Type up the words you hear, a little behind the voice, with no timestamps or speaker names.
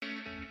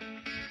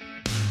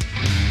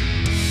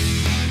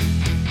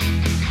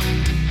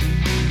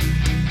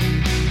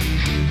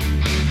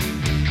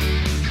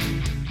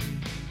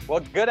Well,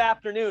 good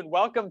afternoon.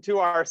 Welcome to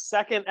our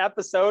second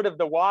episode of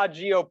the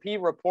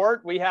WAGOP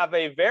Report. We have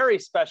a very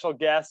special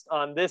guest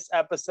on this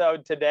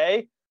episode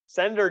today,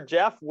 Senator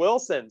Jeff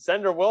Wilson.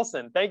 Senator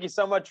Wilson, thank you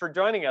so much for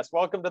joining us.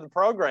 Welcome to the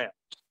program.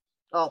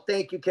 Oh,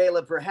 thank you,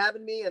 Caleb, for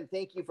having me, and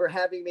thank you for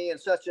having me in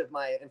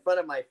front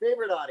of my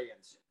favorite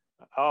audience.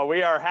 Oh,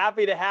 we are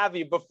happy to have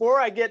you.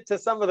 Before I get to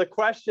some of the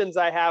questions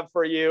I have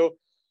for you,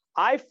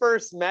 I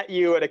first met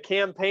you at a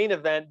campaign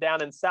event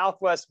down in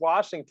Southwest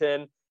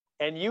Washington,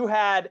 and you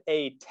had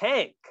a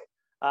tank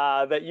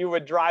that you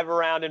would drive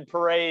around in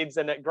parades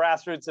and at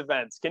grassroots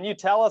events. Can you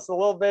tell us a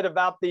little bit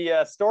about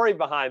the story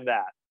behind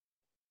that?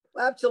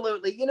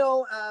 Absolutely.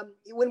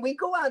 When we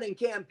go out and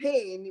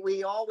campaign,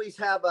 we always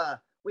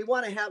we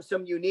want to have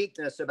some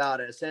uniqueness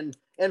about us. And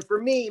for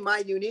me, my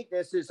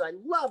uniqueness is I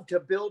love to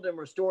build and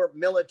restore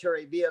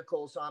military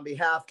vehicles on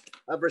behalf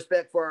of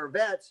respect for our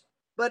vets.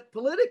 But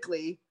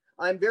politically,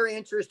 I'm very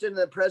interested in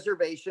the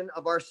preservation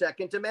of our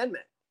Second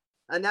Amendment.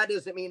 And that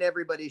doesn't mean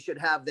everybody should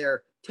have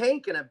their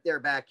tank in their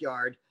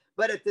backyard.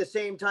 But at the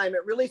same time,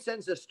 it really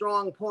sends a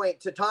strong point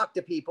to talk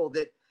to people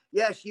that,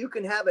 yes, you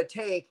can have a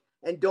tank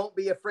and don't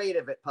be afraid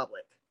of it,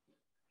 public.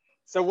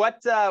 So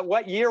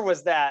what year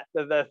was that,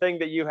 the thing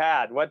that you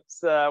had? What's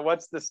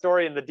the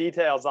story and the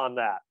details on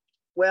that?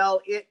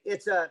 Well,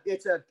 it's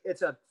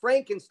a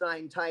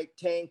Frankenstein type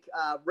tank,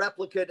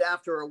 replicated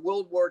after a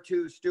World War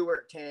II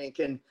Stuart tank.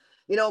 And,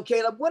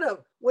 Caleb,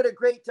 what a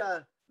great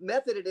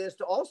method it is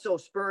to also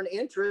spurn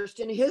interest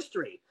in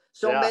history.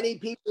 So many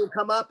people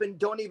come up and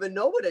don't even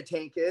know what a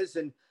tank is,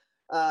 and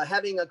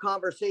having a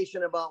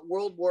conversation about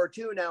World War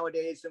II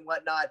nowadays and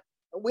whatnot.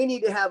 We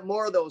need to have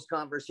more of those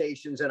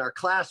conversations in our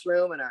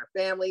classroom and our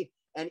family,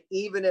 and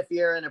even if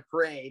you're in a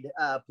parade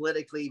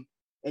politically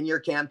in your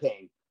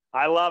campaign.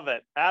 I love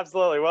it.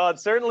 Absolutely. Well,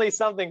 it's certainly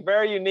something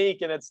very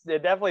unique, and it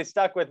definitely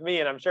stuck with me,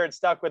 and I'm sure it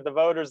stuck with the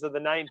voters of the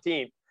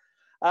 19th.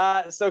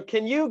 So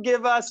can you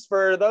give us,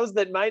 for those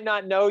that might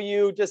not know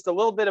you, just a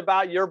little bit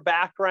about your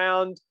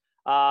background?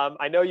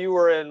 I know you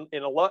were in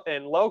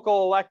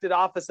local elected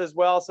office as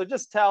well. So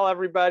just tell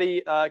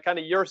everybody kind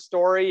of your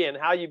story and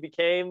how you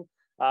came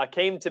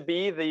to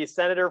be the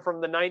senator from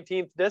the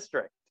 19th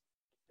district.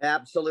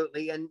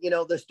 Absolutely. And,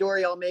 the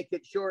story, I'll make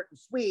it short and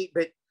sweet,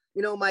 but,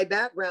 my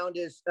background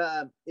is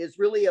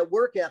really a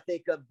work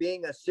ethic of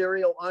being a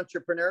serial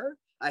entrepreneur.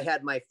 I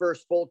had my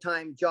first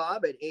full-time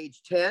job at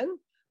age 10.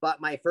 Bought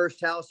my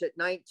first house at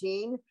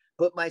 19,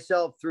 put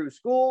myself through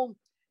school,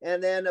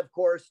 and then, of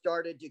course,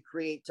 started to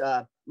create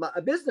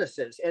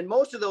businesses. And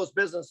most of those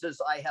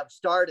businesses I have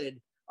started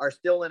are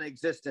still in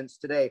existence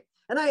today.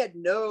 And I had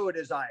no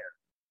desire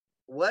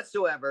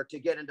whatsoever to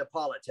get into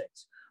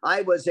politics.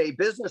 I was a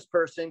business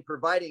person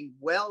providing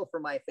well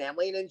for my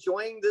family and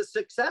enjoying the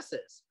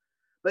successes.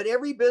 But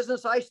every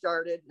business I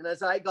started, and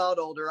as I got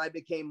older, I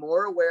became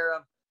more aware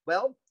of,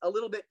 a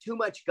little bit too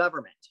much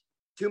government.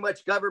 Too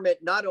much government,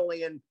 not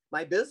only in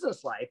my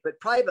business life, but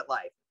private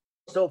life.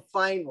 So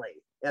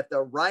finally, at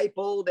the ripe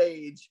old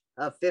age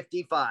of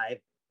 55,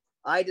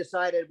 I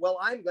decided,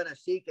 I'm going to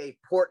seek a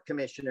port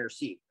commissioner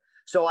seat.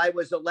 So I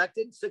was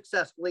elected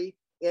successfully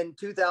in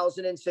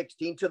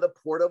 2016 to the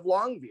Port of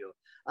Longview.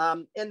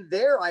 And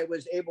there I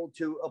was able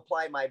to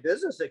apply my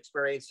business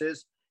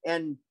experiences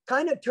and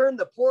kind of turn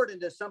the port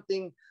into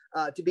something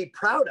to be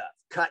proud of.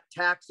 Cut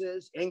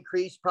taxes,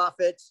 increase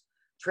profits,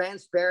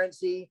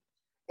 transparency.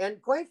 And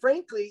quite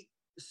frankly,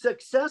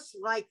 success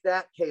like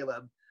that,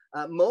 Caleb,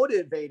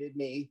 motivated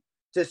me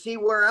to see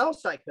where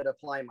else I could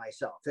apply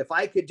myself. If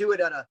I could do it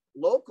at a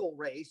local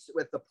race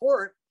with the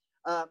port,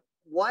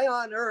 why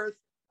on earth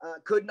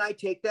couldn't I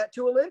take that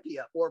to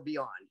Olympia or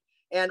beyond?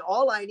 And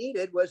all I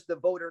needed was the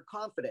voter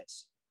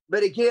confidence.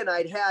 But again,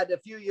 I'd had a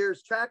few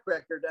years track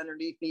record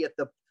underneath me at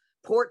the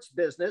ports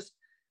business.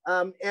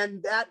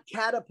 And that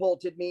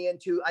catapulted me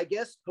into, I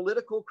guess,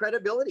 political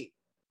credibility.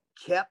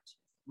 Kept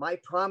my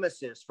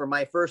promises for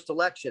my first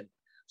election.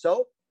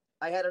 So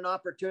I had an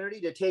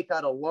opportunity to take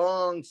out a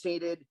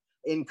long-seated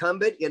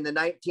incumbent in the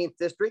 19th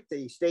district,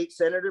 the state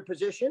senator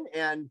position.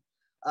 And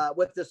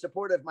with the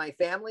support of my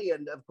family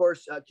and, of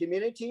course,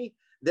 community,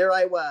 there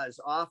I was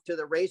off to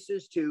the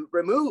races to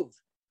remove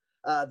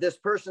this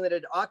person that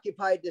had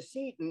occupied the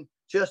seat and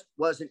just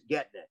wasn't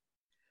getting it.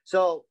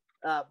 So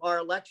our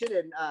election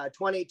in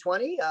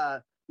 2020,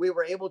 we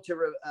were able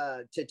to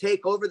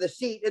take over the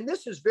seat. And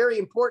this is very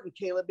important,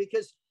 Caleb,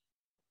 because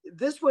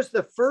this was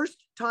the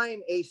first time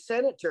a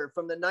senator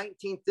from the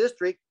 19th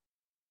district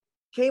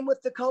came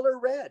with the color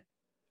red.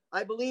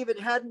 I believe it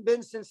hadn't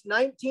been since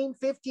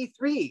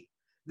 1953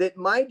 that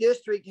my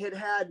district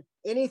had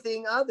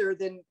anything other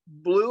than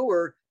blue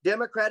or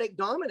Democratic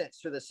dominance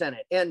for the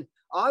Senate. And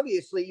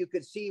obviously you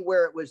could see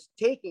where it was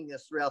taking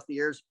us throughout the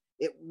years.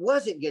 It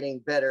wasn't getting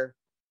better.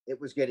 It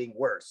was getting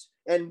worse.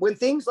 And when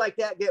things like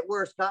that get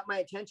worse, caught my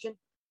attention,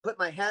 put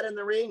my hat in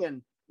the ring,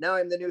 and now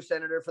I'm the new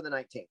senator for the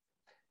 19th.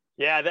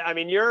 Yeah, I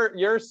mean,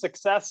 your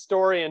success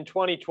story in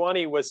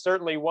 2020 was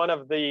certainly one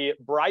of the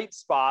bright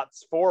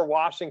spots for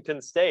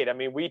Washington State. I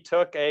mean, we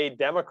took a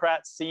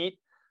Democrat seat.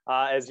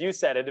 As you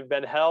said, it had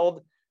been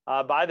held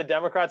by the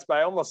Democrats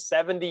by almost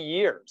 70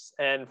 years.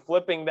 And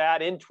flipping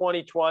that in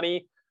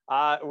 2020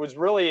 was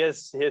really a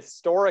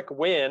historic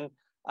win.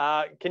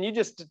 Can you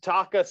just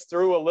talk us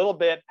through a little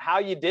bit how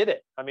you did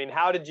it? I mean,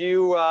 how did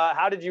you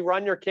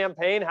run your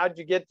campaign? How did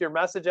you get your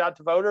message out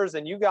to voters?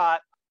 And you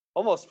got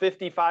almost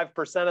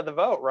 55% of the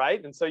vote,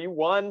 right? And so you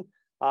won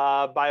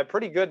by a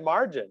pretty good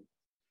margin.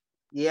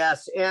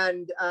 Yes.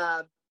 And,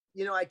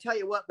 I tell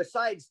you what,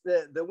 besides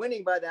the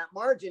winning by that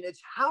margin,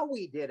 it's how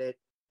we did it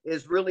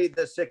is really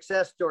the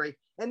success story.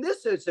 And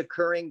this is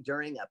occurring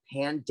during a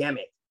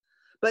pandemic.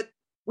 But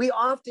we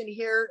often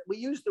we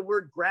use the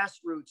word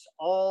grassroots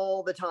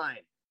all the time.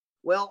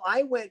 Well,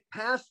 I went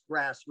past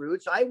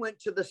grassroots. I went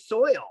to the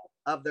soil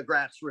of the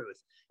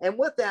grassroots. And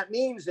what that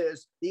means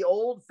is the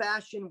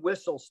old-fashioned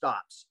whistle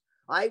stops.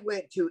 I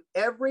went to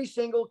every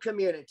single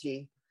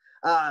community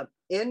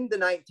in the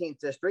 19th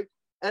district,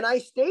 and I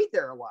stayed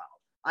there a while.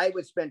 I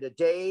would spend a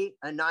day,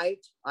 a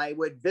night. I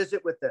would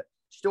visit with the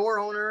store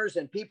owners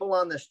and people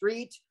on the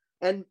street,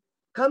 and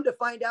come to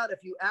find out,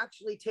 if you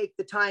actually take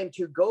the time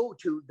to go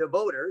to the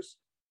voters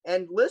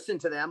and listen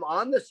to them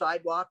on the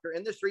sidewalk or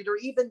in the street or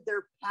even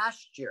their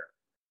pasture,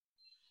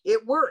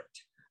 it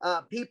worked.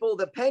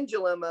 The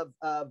pendulum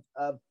of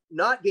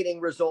not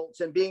getting results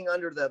and being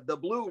under the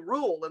blue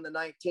rule in the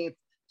 19th,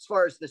 as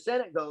far as the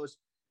Senate goes,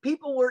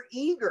 people were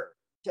eager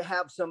to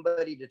have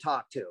somebody to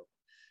talk to.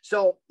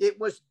 So it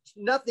was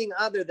nothing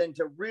other than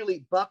to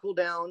really buckle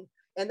down.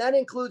 And that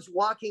includes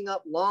walking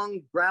up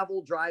long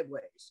gravel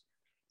driveways.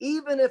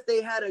 Even if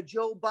they had a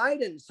Joe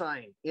Biden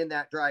sign in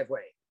that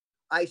driveway,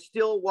 I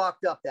still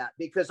walked up that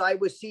because I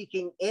was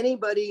seeking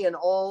anybody and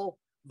all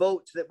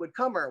votes that would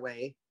come our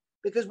way,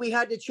 because we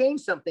had to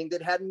change something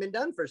that hadn't been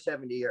done for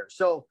 70 years.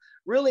 So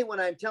really what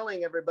I'm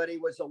telling everybody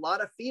was a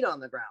lot of feet on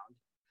the ground.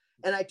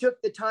 And I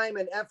took the time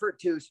and effort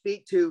to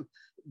speak to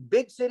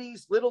big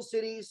cities, little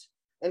cities,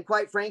 and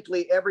quite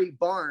frankly, every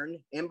barn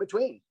in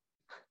between.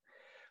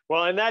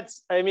 Well, and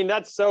that's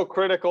so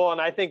critical. And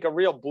I think a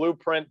real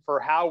blueprint for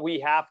how we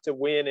have to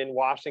win in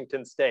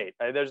Washington state.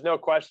 There's no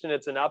question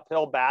it's an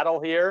uphill battle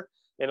here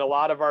in a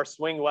lot of our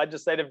swing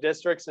legislative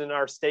districts and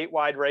our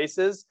statewide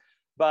races.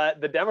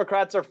 But the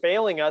Democrats are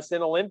failing us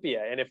in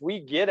Olympia. And if we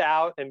get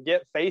out and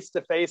get face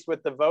to face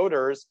with the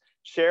voters,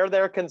 share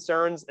their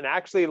concerns, and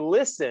actually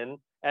listen,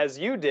 as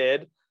you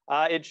did,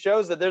 it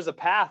shows that there's a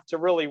path to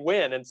really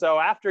win. And so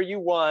after you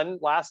won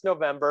last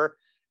November,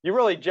 you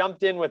really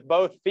jumped in with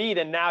both feet,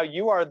 and now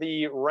you are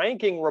the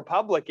ranking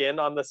Republican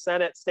on the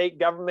Senate State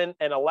Government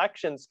and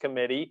Elections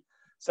Committee.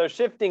 So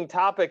shifting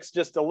topics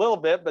just a little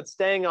bit, but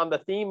staying on the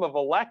theme of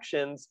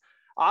elections,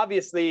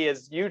 obviously,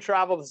 as you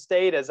travel the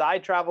state, as I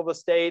travel the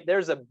state,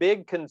 there's a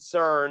big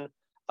concern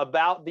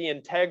about the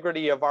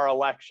integrity of our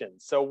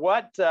elections. So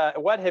what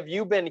have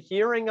you been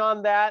hearing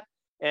on that?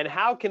 And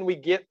how can we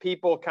get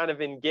people kind of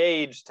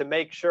engaged to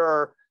make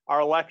sure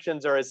our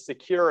elections are as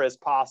secure as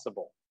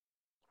possible?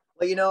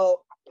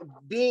 Well,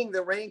 being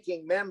the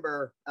ranking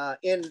member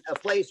in a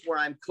place where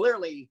I'm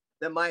clearly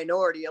the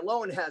minority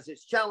alone has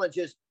its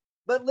challenges.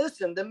 But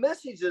listen, the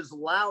message is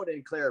loud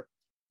and clear.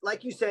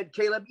 Like you said,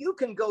 Caleb, you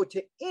can go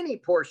to any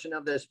portion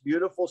of this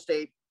beautiful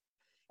state.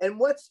 And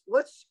what's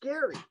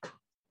scary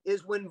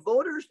is when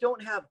voters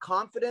don't have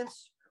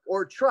confidence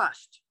or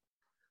trust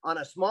on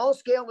a small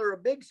scale or a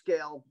big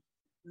scale,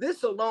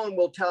 this alone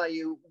will tell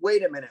you,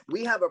 wait a minute,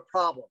 we have a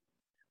problem.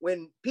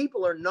 When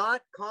people are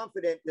not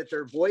confident that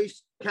their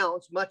voice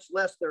counts, much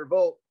less their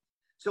vote.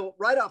 So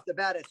right off the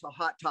bat, it's a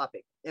hot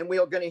topic. And we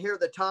are going to hear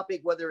the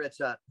topic, whether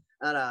it's a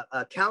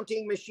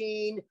counting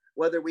machine,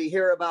 whether we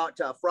hear about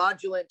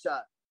fraudulent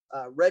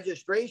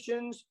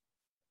registrations.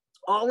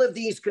 All of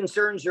these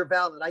concerns are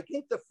valid. I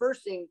think the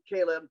first thing,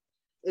 Caleb,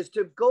 is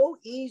to go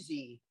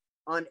easy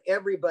on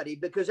everybody,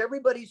 because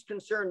everybody's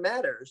concern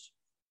matters.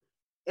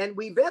 And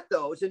we vet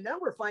those. And now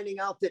we're finding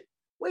out that,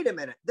 wait a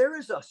minute, there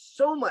is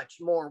so much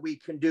more we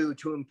can do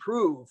to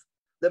improve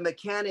the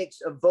mechanics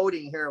of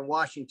voting here in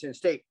Washington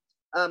state.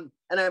 And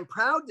I'm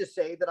proud to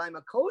say that I'm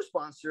a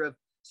co-sponsor of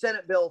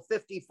Senate Bill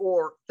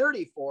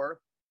 5434.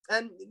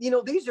 And,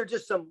 these are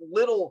just some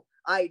little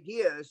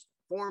ideas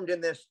formed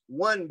in this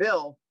one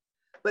bill.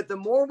 But the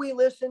more we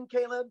listen,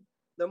 Caleb,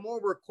 the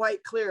more we're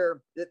quite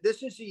clear that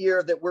this is a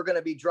year that we're going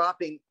to be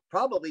dropping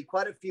probably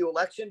quite a few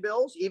election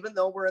bills, even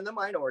though we're in the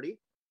minority,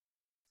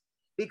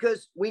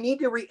 because we need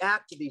to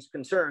react to these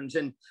concerns.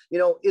 And,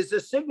 is the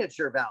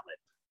signature valid?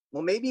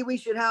 Well, maybe we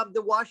should have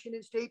the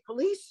Washington State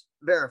Police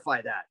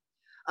verify that.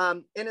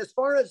 And as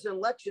far as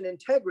election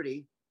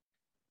integrity,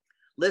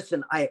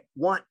 listen, I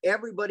want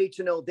everybody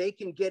to know they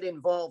can get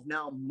involved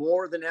now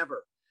more than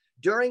ever.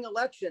 During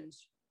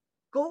elections,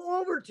 go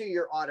over to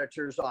your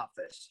auditor's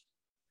office.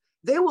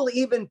 They will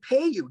even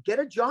pay you, get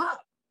a job.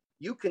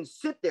 You can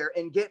sit there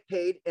and get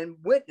paid and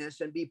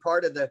witness and be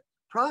part of the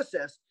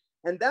process.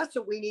 And that's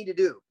what we need to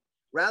do.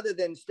 Rather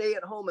than stay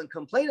at home and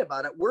complain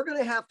about it, we're going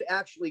to have to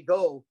actually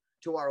go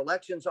to our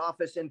elections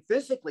office and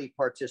physically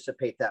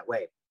participate that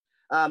way.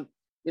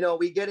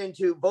 We get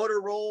into voter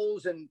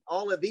rolls and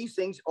all of these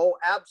things. Oh,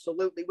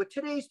 absolutely. With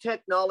today's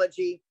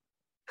technology,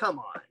 come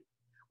on.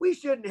 we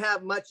shouldn't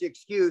have much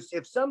excuse.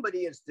 If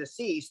somebody is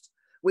deceased,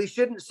 we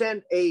shouldn't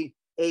send a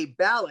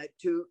ballot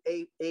to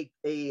a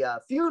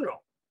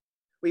funeral.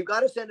 We've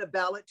got to send a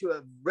ballot to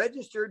a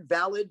registered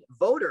valid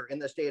voter in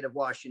the state of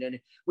Washington.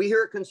 We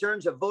hear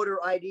concerns of voter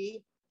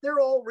ID. They're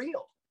all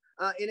real.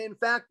 And in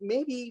fact,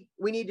 maybe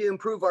we need to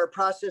improve our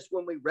process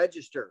when we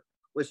register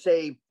with,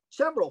 say,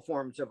 several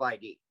forms of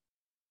ID.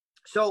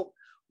 So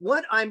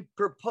what I'm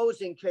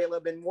proposing,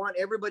 Caleb, and want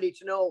everybody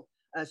to know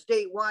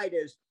statewide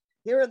is,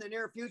 here in the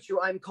near future,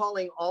 I'm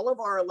calling all of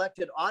our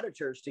elected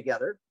auditors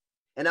together,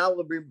 and I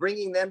will be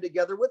bringing them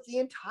together with the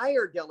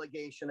entire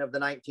delegation of the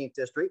 19th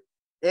District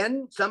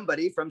and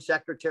somebody from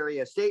Secretary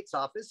of State's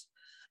office.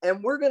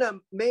 And we're going to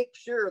make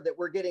sure that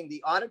we're getting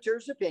the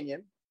auditor's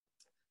opinion,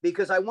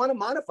 because I want to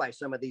modify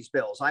some of these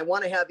bills. I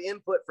want to have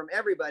input from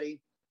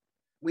everybody.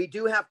 We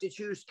do have to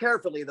choose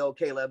carefully, though,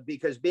 Caleb,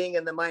 because being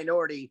in the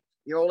minority,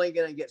 you're only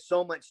going to get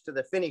so much to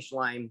the finish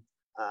line,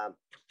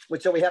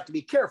 which so we have to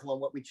be careful in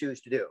what we choose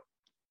to do.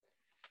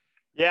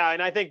 Yeah,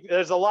 and I think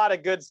there's a lot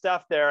of good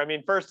stuff there. I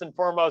mean, first and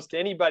foremost, to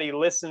anybody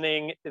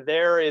listening,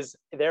 there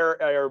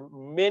are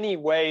many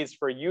ways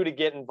for you to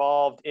get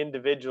involved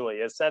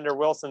individually. As Senator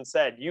Wilson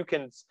said, you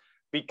can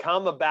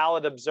become a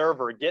ballot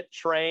observer, get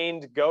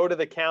trained, go to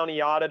the county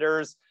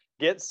auditors,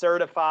 get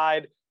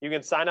certified. You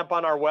can sign up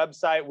on our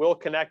website. We'll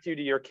connect you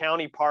to your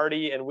county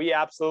party, and we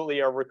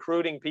absolutely are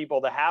recruiting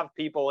people to have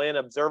people in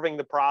observing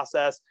the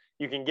process.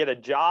 You can get a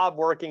job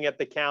working at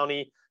the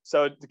county.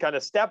 So kind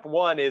of step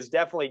one is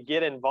definitely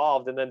get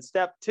involved. And then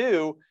step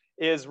two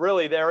is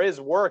really, there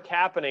is work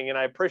happening. And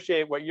I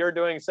appreciate what you're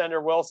doing, Senator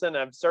Wilson.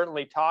 I've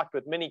certainly talked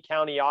with many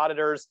county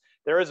auditors.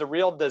 There is a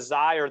real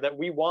desire that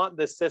we want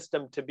this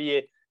system to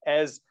be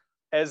as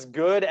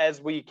good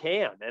as we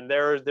can. And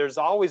there's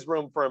always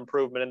room for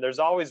improvement, and there's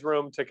always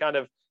room to kind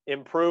of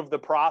improve the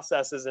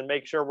processes and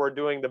make sure we're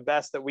doing the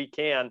best that we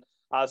can.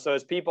 So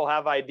as people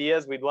have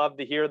ideas, we'd love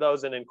to hear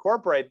those and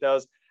incorporate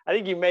those. I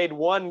think you made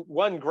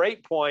one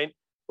great point,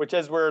 which,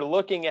 as we're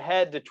looking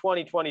ahead to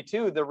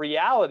 2022, the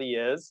reality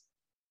is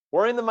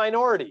we're in the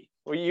minority.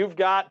 You've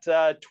got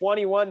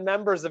 21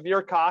 members of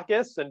your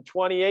caucus and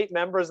 28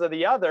 members of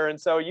the other. And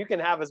so you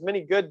can have as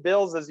many good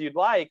bills as you'd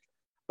like,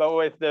 but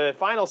with the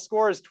final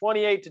score is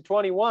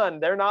 28-21,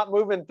 they're not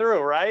moving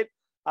through, right?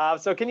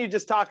 So can you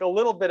just talk a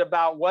little bit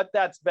about what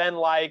that's been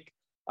like,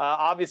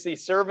 obviously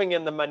serving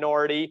in the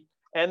minority,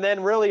 and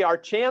then really our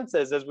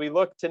chances as we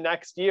look to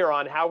next year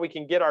on how we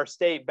can get our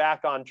state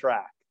back on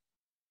track?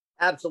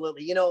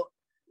 Absolutely. You know,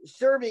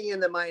 serving in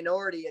the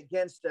minority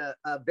against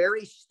a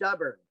very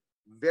stubborn,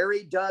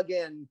 very dug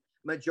in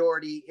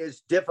majority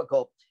is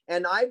difficult.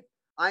 And I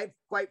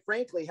quite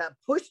frankly have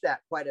pushed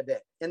that quite a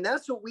bit. And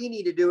that's what we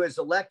need to do as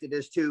elected,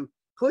 is to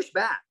push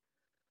back.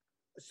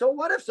 So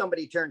what if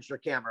somebody turns your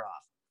camera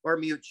off or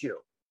mutes you?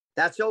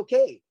 That's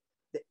okay.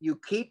 You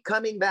keep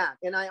coming back.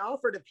 And I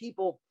offer to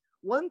people,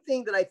 one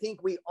thing that I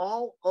think we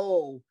all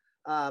owe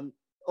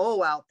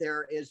out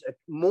there is a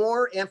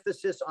more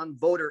emphasis on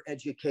voter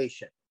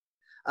education,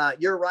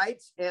 your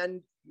rights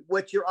and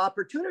what your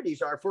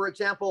opportunities are. For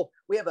example,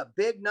 we have a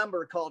big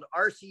number called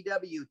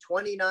RCW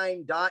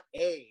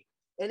 29.A,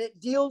 and it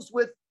deals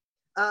with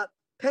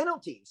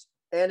penalties.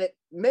 And it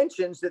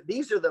mentions that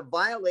these are the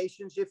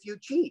violations if you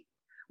cheat.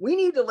 We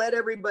need to let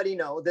everybody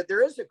know that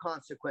there is a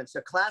consequence,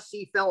 a Class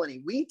C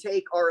felony. We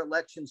take our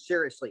elections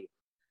seriously.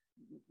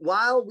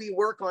 While we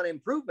work on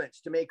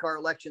improvements to make our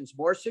elections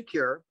more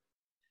secure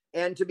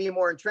and to be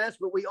more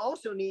transparent, we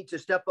also need to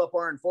step up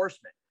our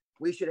enforcement.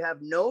 We should have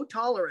no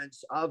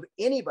tolerance of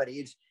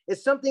anybody.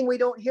 It's something we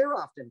don't hear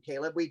often,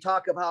 Caleb. We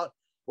talk about,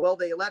 well,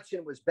 the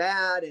election was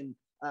bad and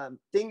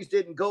things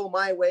didn't go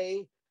my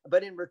way.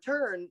 But in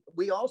return,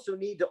 we also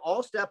need to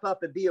all step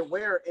up and be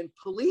aware and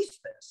police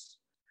this,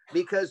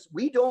 because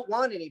we don't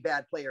want any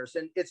bad players.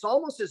 And it's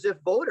almost as if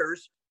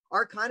voters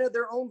are kind of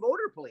their own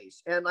voter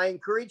police. And I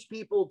encourage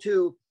people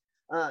to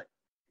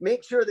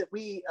make sure that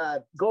we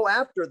go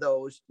after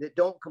those that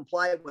don't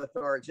comply with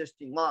our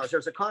existing laws.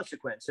 There's a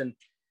consequence. And,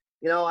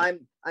 you know,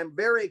 I'm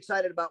very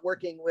excited about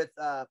working with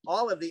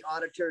all of the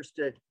auditors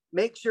to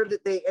make sure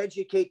that they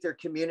educate their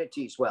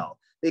communities well,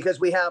 because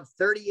we have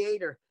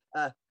 38 or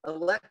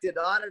elected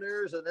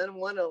auditors and then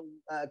one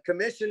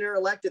commissioner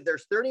elected.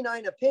 There's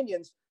 39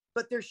 opinions,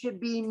 but there should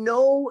be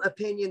no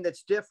opinion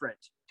that's different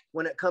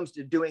when it comes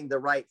to doing the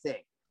right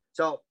thing.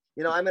 So,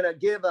 you know, I'm going to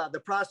give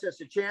the process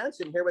a chance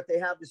and hear what they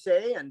have to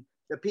say. And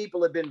the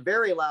people have been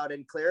very loud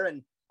and clear.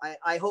 And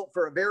I hope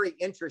for a very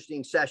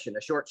interesting session,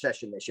 a short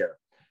session this year.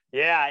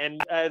 Yeah,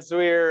 and as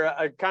we're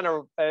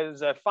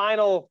as a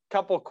final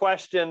couple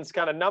questions,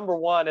 kind of number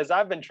one, as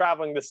I've been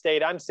traveling the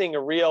state, I'm seeing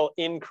a real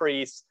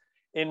increase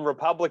in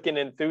Republican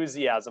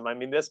enthusiasm. I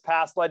mean, this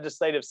past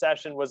legislative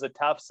session was a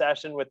tough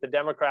session with the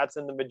Democrats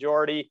in the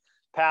majority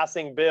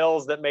passing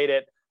bills that made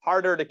it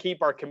harder to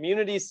keep our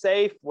communities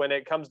safe when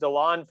it comes to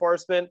law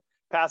enforcement,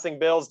 passing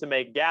bills to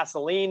make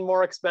gasoline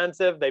more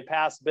expensive. They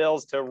passed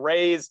bills to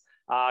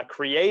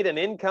create an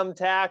income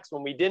tax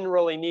when we didn't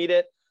really need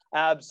it.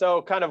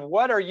 So kind of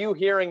what are you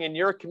hearing in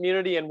your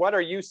community and what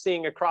are you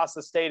seeing across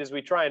the state as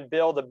we try and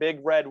build a big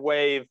red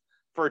wave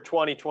for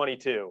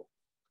 2022?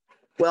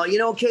 Well, you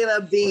know,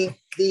 Caleb, the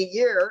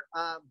year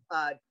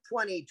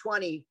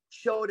 2020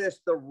 showed us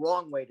the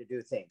wrong way to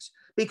do things,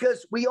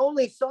 because we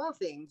only saw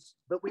things,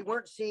 but we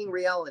weren't seeing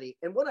reality.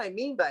 And what I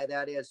mean by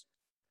that is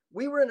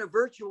we were in a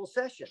virtual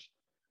session.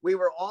 We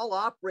were all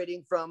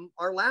operating from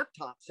our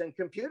laptops and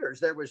computers.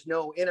 There was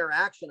no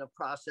interaction of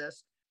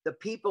process. The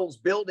people's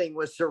building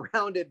was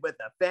surrounded with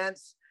a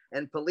fence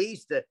and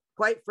police to,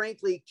 quite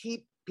frankly,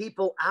 keep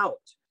people out.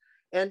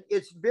 And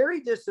it's very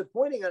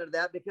disappointing under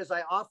that, because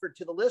I offered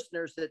to the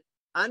listeners that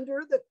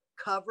under the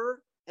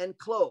cover and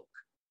cloak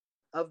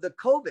of the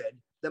COVID,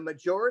 the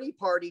majority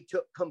party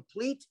took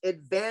complete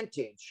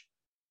advantage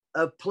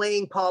of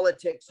playing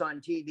politics on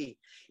TV.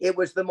 It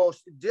was the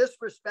most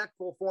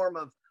disrespectful form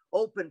of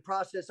open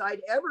process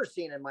I'd ever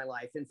seen in my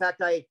life. In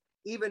fact, I,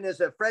 even as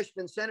a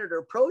freshman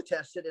senator,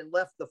 protested and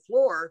left the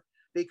floor,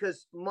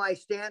 because my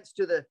stance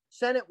to the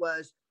Senate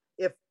was,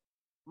 if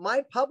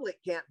my public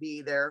can't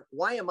be there,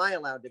 why am I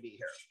allowed to be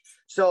here?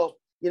 So,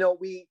 you know,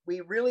 we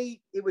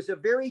really, it was a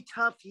very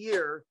tough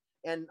year.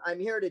 And I'm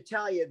here to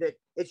tell you that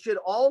it should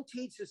all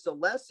teach us a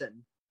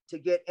lesson to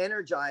get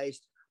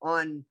energized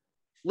on,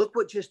 look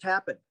what just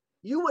happened.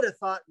 You would have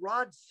thought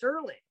Rod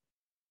Serling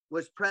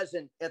was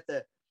present at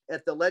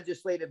the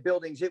legislative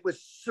buildings. It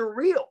was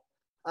surreal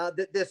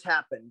that this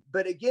happened.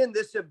 But again,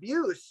 this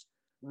abuse,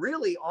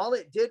 really all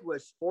it did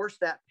was force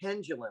that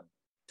pendulum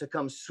to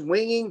come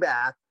swinging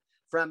back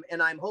from,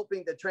 and I'm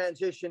hoping the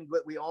transition,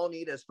 what we all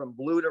need is from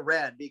blue to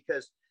red,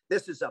 because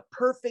this is a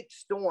perfect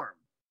storm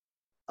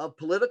of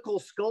political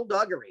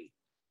skullduggery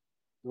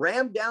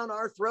rammed down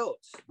our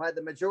throats by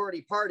the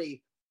majority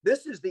party.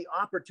 This is the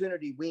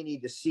opportunity we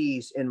need to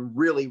seize and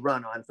really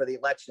run on for the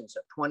elections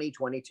of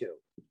 2022.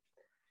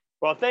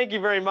 Well, thank you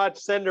very much,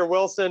 Senator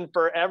Wilson,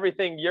 for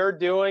everything you're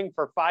doing,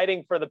 for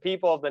fighting for the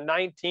people of the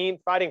 19th,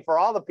 fighting for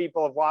all the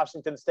people of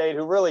Washington State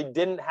who really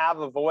didn't have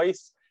a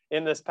voice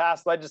in this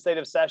past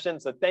legislative session.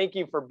 So thank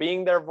you for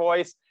being their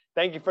voice.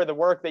 Thank you for the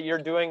work that you're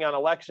doing on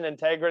election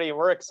integrity. And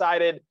we're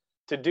excited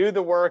to do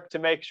the work to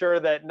make sure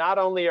that not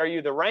only are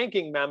you the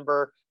ranking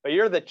member, but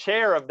you're the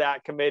chair of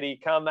that committee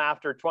come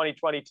after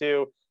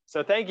 2022.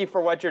 So thank you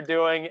for what you're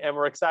doing, and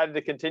we're excited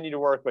to continue to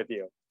work with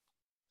you.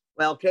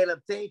 Well,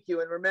 Caleb, thank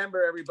you. And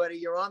remember, everybody,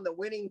 you're on the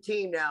winning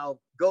team now.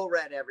 Go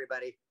Red,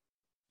 everybody.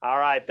 All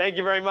right. Thank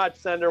you very much,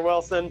 Senator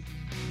Wilson.